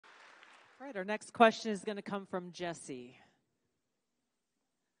All right, our next question is going to come from Jesse.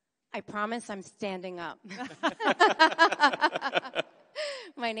 I promise I'm standing up.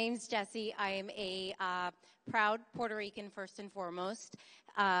 My name's Jessie. I am a proud Puerto Rican, first and foremost,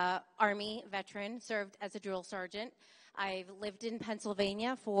 Army veteran, served as a drill sergeant. I've lived in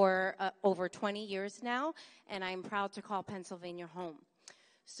Pennsylvania for over 20 years now, and I'm proud to call Pennsylvania home.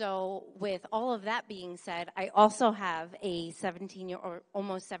 So with all of that being said, I also have a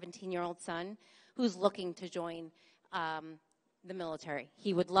almost 17-year-old son who's looking to join the military.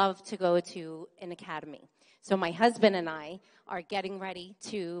 He would love to go to an academy. So my husband and I are getting ready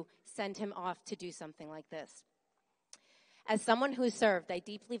to send him off to do something like this. As someone who served, I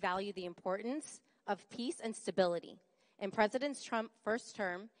deeply value the importance of peace and stability. In President Trump's first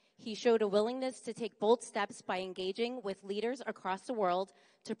term, he showed a willingness to take bold steps by engaging with leaders across the world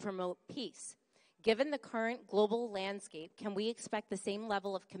to promote peace. Given the current global landscape, can we expect the same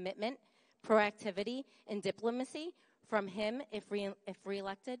level of commitment, proactivity, and diplomacy from him if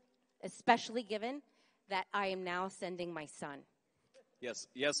reelected, especially given that I am now sending my son?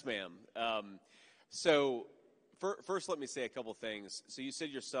 Yes, ma'am. So first, let me say a couple things. So you said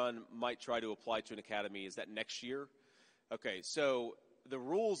your son might try to apply to an academy. Is that next year? Okay, so the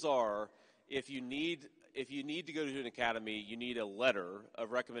rules are if you need to go to an academy, you need a letter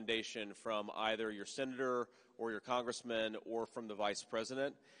of recommendation from either your senator or your congressman or from the vice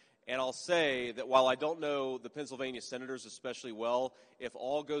president. And I'll say that while I don't know the Pennsylvania senators especially well, if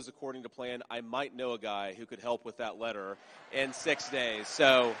all goes according to plan, I might know a guy who could help with that letter in 6 days.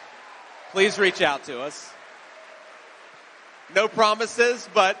 So please reach out to us. No promises,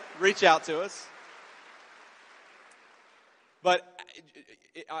 but reach out to us. But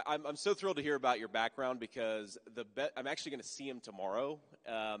I'm so thrilled to hear about your background because I'm actually going to see him tomorrow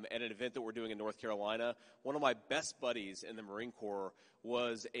at an event that we're doing in North Carolina. One of my best buddies in the Marine Corps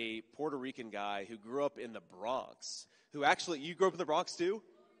was a Puerto Rican guy who grew up in the Bronx. You grew up in the Bronx too?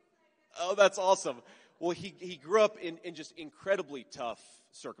 Oh, that's awesome. Well, he grew up in just incredibly tough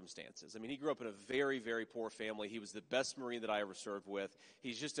circumstances. I mean, he grew up in a very, very poor family. He was the best Marine that I ever served with.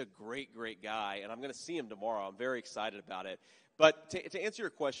 He's just a great, great guy, and I'm going to see him tomorrow. I'm very excited about it. But to answer your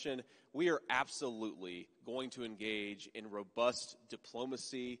question, we are absolutely going to engage in robust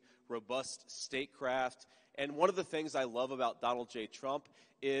diplomacy, robust statecraft. And one of the things I love about Donald J. Trump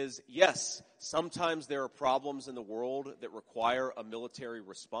is, yes, sometimes there are problems in the world that require a military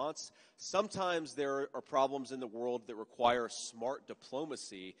response. Sometimes there are problems in the world that require smart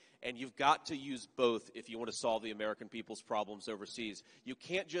diplomacy, and you've got to use both if you want to solve the American people's problems overseas. You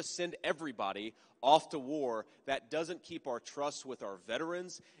can't just send everybody off to war. That doesn't keep our trust with our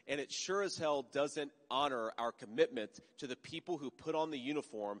veterans, and it sure as hell doesn't honor our commitment to the people who put on the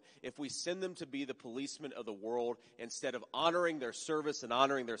uniform if we send them to be the policemen of the world instead of honoring their service and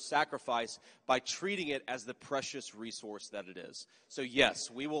honoring their sacrifice by treating it as the precious resource that it is. So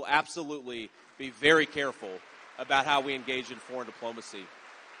yes, we will absolutely be very careful about how we engage in foreign diplomacy.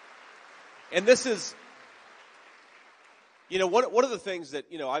 And this is, one of the things that,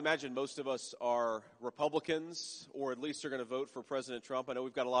 I imagine most of us are Republicans, or at least are going to vote for President Trump. I know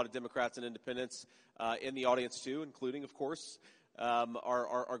we've got a lot of Democrats and independents in the audience too, including, of course,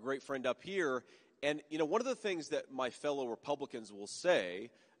 our great friend up here. And, one of the things that my fellow Republicans will say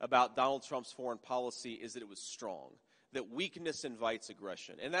about Donald Trump's foreign policy is that it was strong, that weakness invites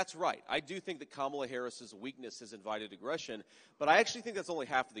aggression. And that's right. I do think that Kamala Harris's weakness has invited aggression, but I actually think that's only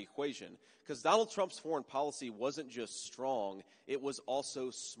half of the equation, because Donald Trump's foreign policy wasn't just strong, it was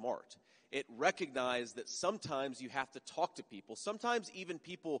also smart. It recognized that sometimes you have to talk to people, sometimes even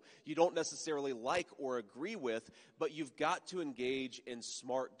people you don't necessarily like or agree with, but you've got to engage in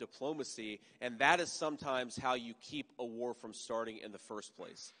smart diplomacy, and that is sometimes how you keep a war from starting in the first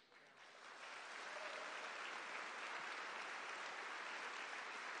place.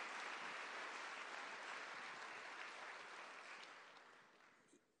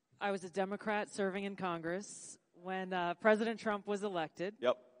 I was a Democrat serving in Congress when President Trump was elected.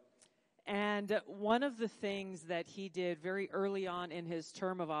 Yep. And one of the things that he did very early on in his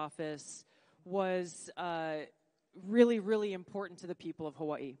term of office was really, really important to the people of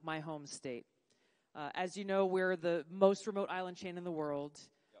Hawaii, my home state. As you know, we're the most remote island chain in the world.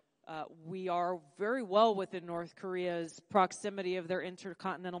 Yep. We are very well within North Korea's proximity of their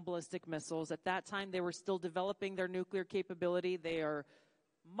intercontinental ballistic missiles. At that time, they were still developing their nuclear capability. They are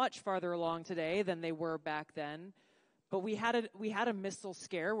much farther along today than they were back then. But we had a missile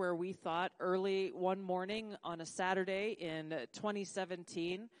scare where we thought early one morning on a Saturday in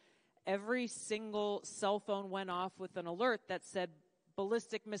 2017, every single cell phone went off with an alert that said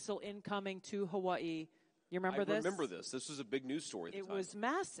ballistic missile incoming to Hawaii. You remember this? I remember this. This was a big news story at the time. It was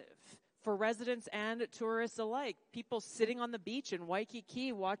massive. for residents and tourists alike. People sitting on the beach in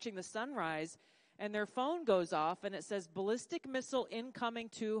Waikiki watching the sunrise, and their phone goes off, and it says, ballistic missile incoming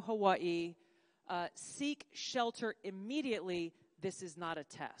to Hawaii. Seek shelter immediately. This is not a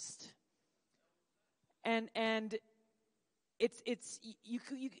test. And it's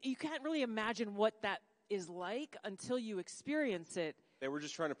you can't really imagine what that is like until you experience it. They were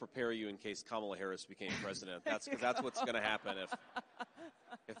just trying to prepare you in case Kamala Harris became president. That's what's going to happen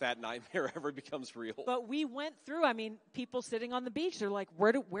if that nightmare ever becomes real. But we went through, people sitting on the beach, they're like,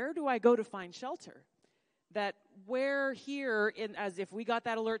 where do I go to find shelter? That where here, as if we got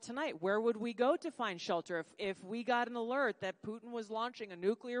that alert tonight, where would we go to find shelter? If we got an alert that Putin was launching a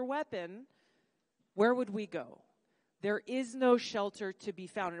nuclear weapon, where would we go? There is no shelter to be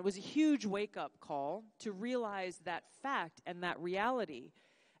found. And it was a huge wake-up call to realize that fact and that reality.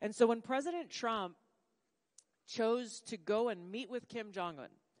 And so when President Trump chose to go and meet with Kim Jong-un,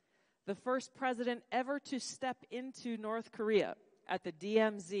 the first president ever to step into North Korea at the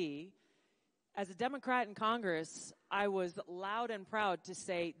DMZ, as a Democrat in Congress, I was loud and proud to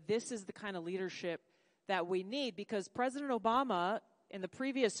say this is the kind of leadership that we need, because President Obama, in the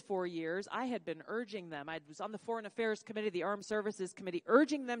previous 4 years, I had been urging them. I was on the Foreign Affairs Committee, the Armed Services Committee,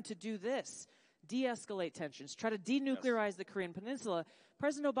 urging them to do this, de-escalate tensions, try to denuclearize the Korean Peninsula.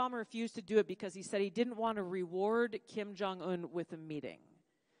 President Obama refused to do it because he said he didn't want to reward Kim Jong-un with a meeting.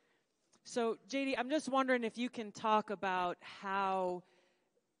 So, JD, I'm just wondering if you can talk about how,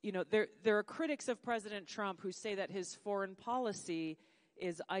 there are critics of President Trump who say that his foreign policy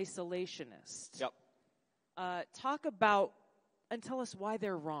is isolationist. Yep. Talk about and tell us why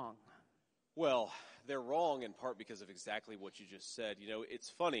they're wrong. Well, they're wrong in part because of exactly what you just said. It's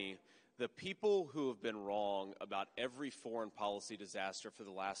funny. The people who have been wrong about every foreign policy disaster for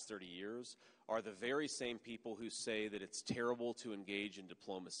the last 30 years are the very same people who say that it's terrible to engage in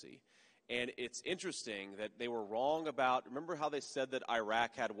diplomacy. And it's interesting that they were wrong about, remember how they said that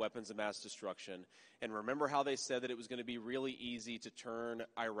Iraq had weapons of mass destruction, and remember how they said that it was going to be really easy to turn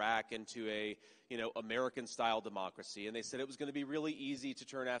Iraq into a, American-style democracy, and they said it was going to be really easy to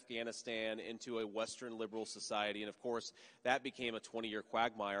turn Afghanistan into a Western liberal society, and of course, that became a 20-year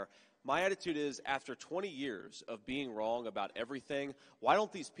quagmire. My attitude is, after 20 years of being wrong about everything, why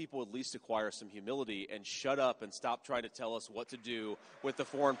don't these people at least acquire some humility and shut up and stop trying to tell us what to do with the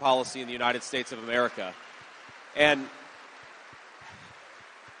foreign policy in the United States of America? And,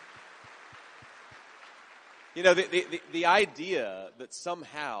 the idea that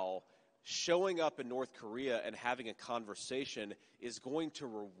somehow showing up in North Korea and having a conversation is going to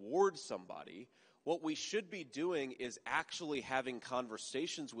reward somebody. What we should be doing is actually having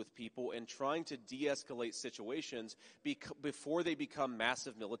conversations with people and trying to de-escalate situations before they become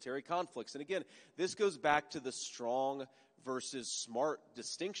massive military conflicts. And again, this goes back to the strong versus smart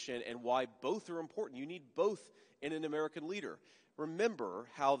distinction and why both are important. You need both in an American leader. Remember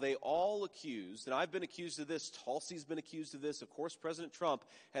how they all accused, and I've been accused of this, Tulsi's been accused of this, of course President Trump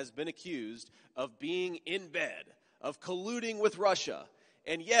has been accused of being in bed, of colluding with Russia,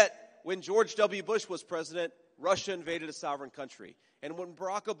 and yet when George W. Bush was president, Russia invaded a sovereign country. And when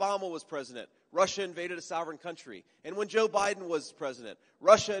Barack Obama was president, Russia invaded a sovereign country. And when Joe Biden was president,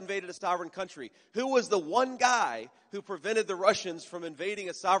 Russia invaded a sovereign country. Who was the one guy who prevented the Russians from invading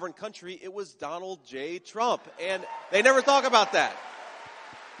a sovereign country? It was Donald J. Trump. And they never talk about that.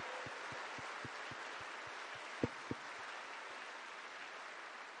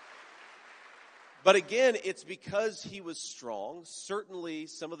 But again, it's because he was strong. Certainly,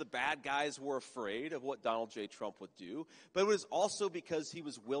 some of the bad guys were afraid of what Donald J. Trump would do. But it was also because he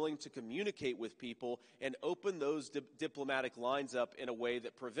was willing to communicate with people and open those diplomatic lines up in a way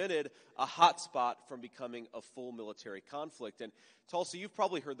that prevented a hot spot from becoming a full military conflict. And Tulsi, you've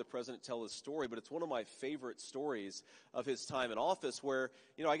probably heard the president tell his story, but it's one of my favorite stories of his time in office where,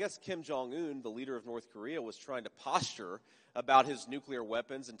 I guess Kim Jong-un, the leader of North Korea, was trying to posture about his nuclear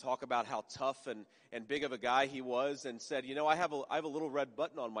weapons and talk about how tough and big of a guy he was, and said, I have a little red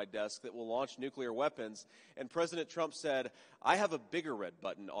button on my desk that will launch nuclear weapons. And President Trump said, I have a bigger red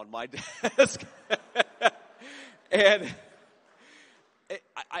button on my desk. And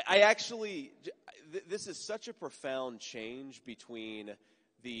I actually, this is such a profound change between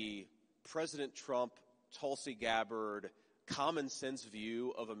the President Trump, Tulsi Gabbard, common sense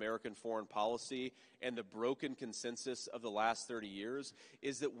view of American foreign policy and the broken consensus of the last 30 years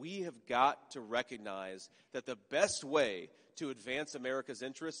is that we have got to recognize that the best way to advance America's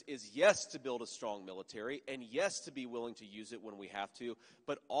interests is, yes, to build a strong military, and yes, to be willing to use it when we have to,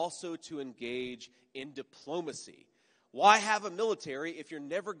 but also to engage in diplomacy. Why have a military if you're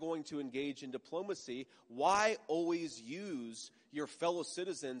never going to engage in diplomacy? Why always use your fellow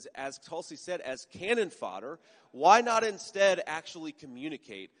citizens, as Tulsi said, as cannon fodder. Why not instead actually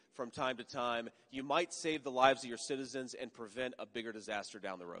communicate from time to time? You might save the lives of your citizens and prevent a bigger disaster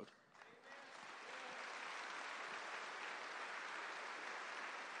down the road.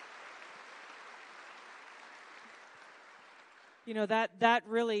 You know, that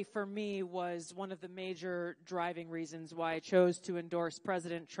really, for me, was one of the major driving reasons why I chose to endorse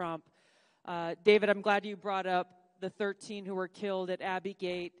President Trump. David, I'm glad you brought up the 13 who were killed at Abbey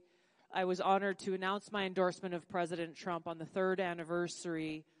Gate. I was honored to announce my endorsement of President Trump on the 3rd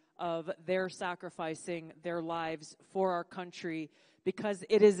anniversary of their sacrificing their lives for our country, because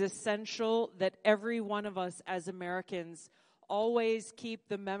it is essential that every one of us as Americans always keep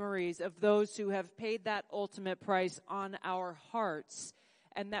the memories of those who have paid that ultimate price on our hearts,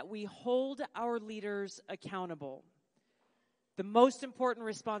 and that we hold our leaders accountable. The most important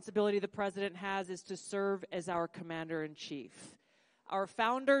responsibility the president has is to serve as our commander-in-chief. Our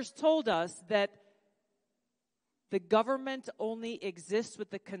founders told us that the government only exists with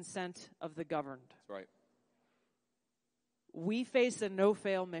the consent of the governed. That's right. We face a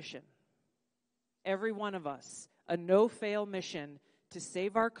no-fail mission. Every one of us. A no-fail mission to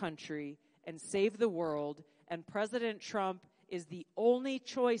save our country and save the world, and President Trump is the only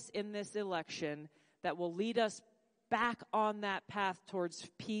choice in this election that will lead us back on that path towards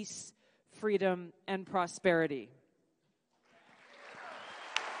peace, freedom, and prosperity.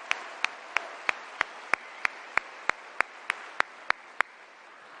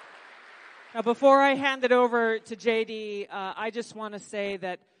 Now, before I hand it over to JD, I just want to say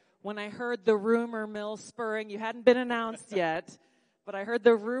that when I heard the rumor mill spurring, you hadn't been announced yet, but I heard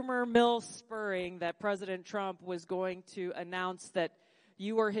the rumor mill spurring that President Trump was going to announce that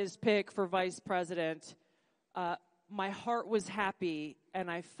you were his pick for vice president. My heart was happy and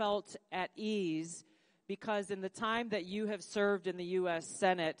I felt at ease, because in the time that you have served in the U.S.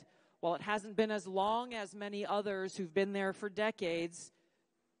 Senate, while it hasn't been as long as many others who've been there for decades,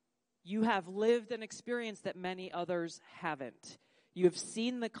 you have lived an experience that many others haven't. You have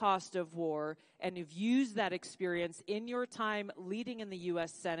seen the cost of war, and you've used that experience in your time leading in the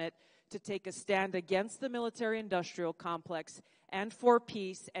U.S. Senate to take a stand against the military-industrial complex and for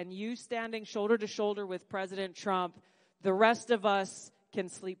peace, and you standing shoulder to shoulder with President Trump, the rest of us can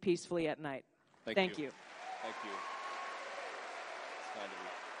sleep peacefully at night. Thank you. Thank you. It's kind of you.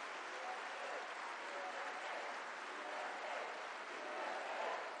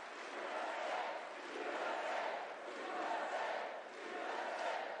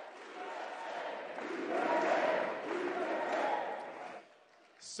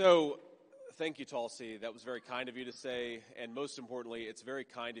 So, thank you, Tulsi. That was very kind of you to say, and most importantly, it's very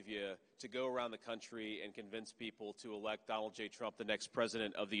kind of you to go around the country and convince people to elect Donald J. Trump the next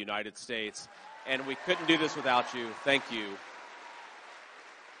president of the United States, and we couldn't do this without you. Thank you.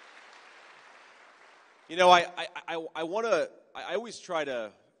 You know, I always try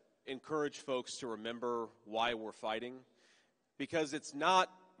to encourage folks to remember why we're fighting, because it's not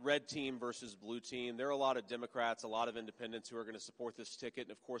red team versus blue team. There are a lot of Democrats, a lot of independents who are going to support this ticket,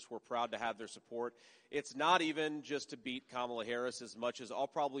 and of course we're proud to have their support. It's not even just to beat Kamala Harris, as much as I'll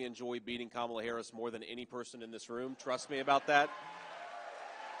probably enjoy beating Kamala Harris more than any person in this room. Trust me about that.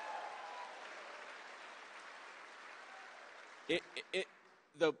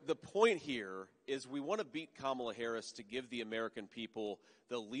 The point here is we want to beat Kamala Harris to give the American people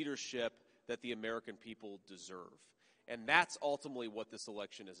the leadership that the American people deserve. And that's ultimately what this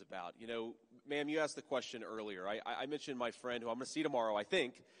election is about. You know, ma'am, you asked the question earlier. I mentioned my friend who I'm going to see tomorrow, I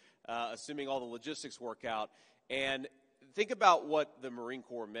think, assuming all the logistics work out. And think about what the Marine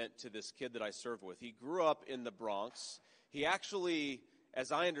Corps meant to this kid that I served with. He grew up in the Bronx. He actually,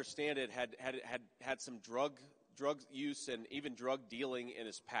 as I understand it, had some drug use and even drug dealing in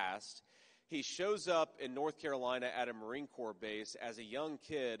his past. He shows up in North Carolina at a Marine Corps base as a young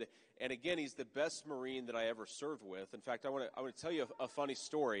kid, and again, he's the best Marine that I ever served with. In fact, I want to tell you a funny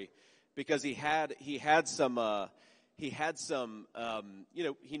story, because he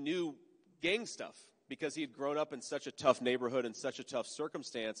knew gang stuff, because he had grown up in such a tough neighborhood and such a tough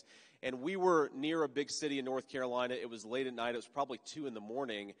circumstance. And we were near a big city in North Carolina. It was late at night. It was probably 2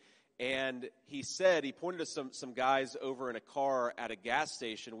 a.m. And he pointed to some guys over in a car at a gas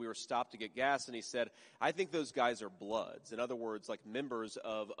station. We were stopped to get gas, and he said, "I think those guys are Bloods." In other words, like members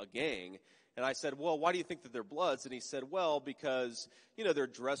of a gang. And I said, well, why do you think that they're Bloods? And he said, well, because, they're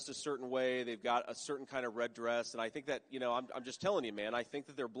dressed a certain way. They've got a certain kind of red dress. And I think that, I'm just telling you, man, I think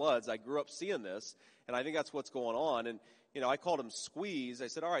that they're Bloods. I grew up seeing this, and I think that's what's going on. And, I called him Squeeze. I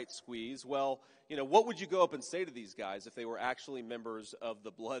said, all right, Squeeze, well, what would you go up and say to these guys if they were actually members of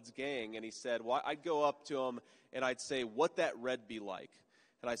the Bloods gang? And he said, well, I'd go up to them and I'd say, what that red be like?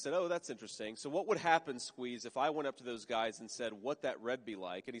 And I said, oh, that's interesting. So what would happen, Squeeze, if I went up to those guys and said, what that red be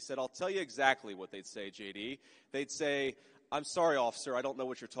like? And he said, I'll tell you exactly what they'd say, JD. They'd say, I'm sorry, officer, I don't know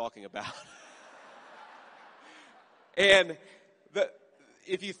what you're talking about. And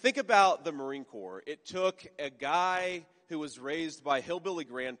if you think about the Marine Corps, it took a guy who was raised by hillbilly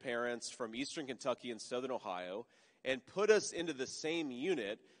grandparents from eastern Kentucky and southern Ohio and put us into the same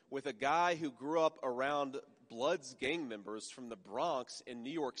unit with a guy who grew up around Bloods gang members from the Bronx in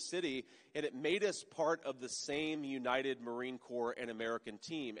New York City, and it made us part of the same United Marine Corps and American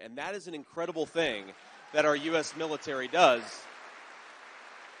team. And that is an incredible thing that our U.S. military does.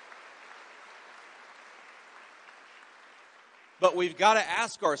 But we've got to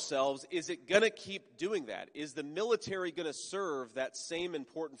ask ourselves, is it going to keep doing that? Is the military going to serve that same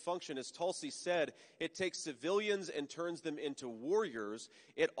important function? As Tulsi said, it takes civilians and turns them into warriors.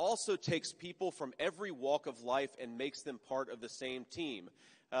 It also takes people from every walk of life and makes them part of the same team.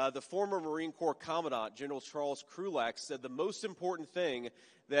 The former Marine Corps Commandant, General Charles Krulak, said the most important thing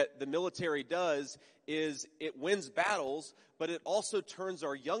that the military does is it wins battles, but it also turns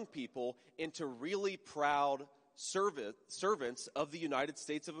our young people into really proud servants of the United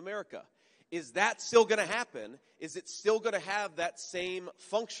States of America. Is that still going to happen? Is it still going to have that same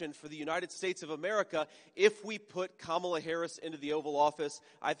function for the United States of America if we put Kamala Harris into the Oval Office?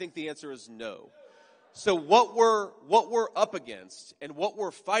 I think the answer is no. So what we're up against and what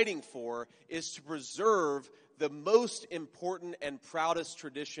we're fighting for is to preserve the most important and proudest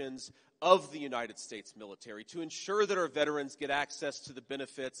traditions of the United States military, to ensure that our veterans get access to the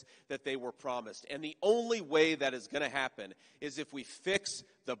benefits that they were promised. And the only way that is going to happen is if we fix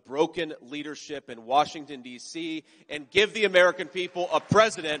the broken leadership in Washington, D.C., and give the American people a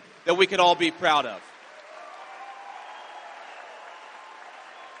president that we can all be proud of.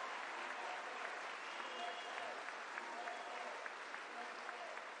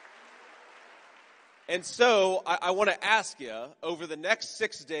 And so I want to ask you, over the next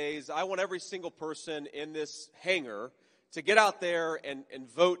 6 days, I want every single person in this hangar to get out there and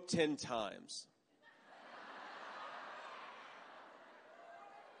vote 10 times.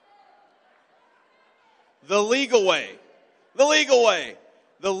 The legal way. The legal way.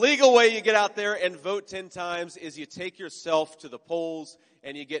 The legal way you get out there and vote 10 times is you take yourself to the polls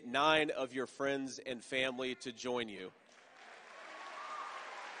and you get 9 of your friends and family to join you.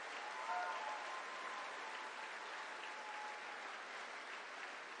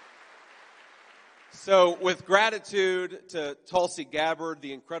 So with gratitude to Tulsi Gabbard,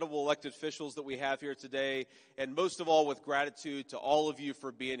 the incredible elected officials that we have here today, and most of all with gratitude to all of you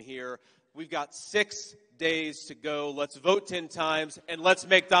for being here, we've got 6 days to go. Let's vote 10 times, and let's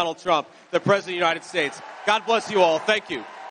make Donald Trump the President of the United States. God bless you all. Thank you.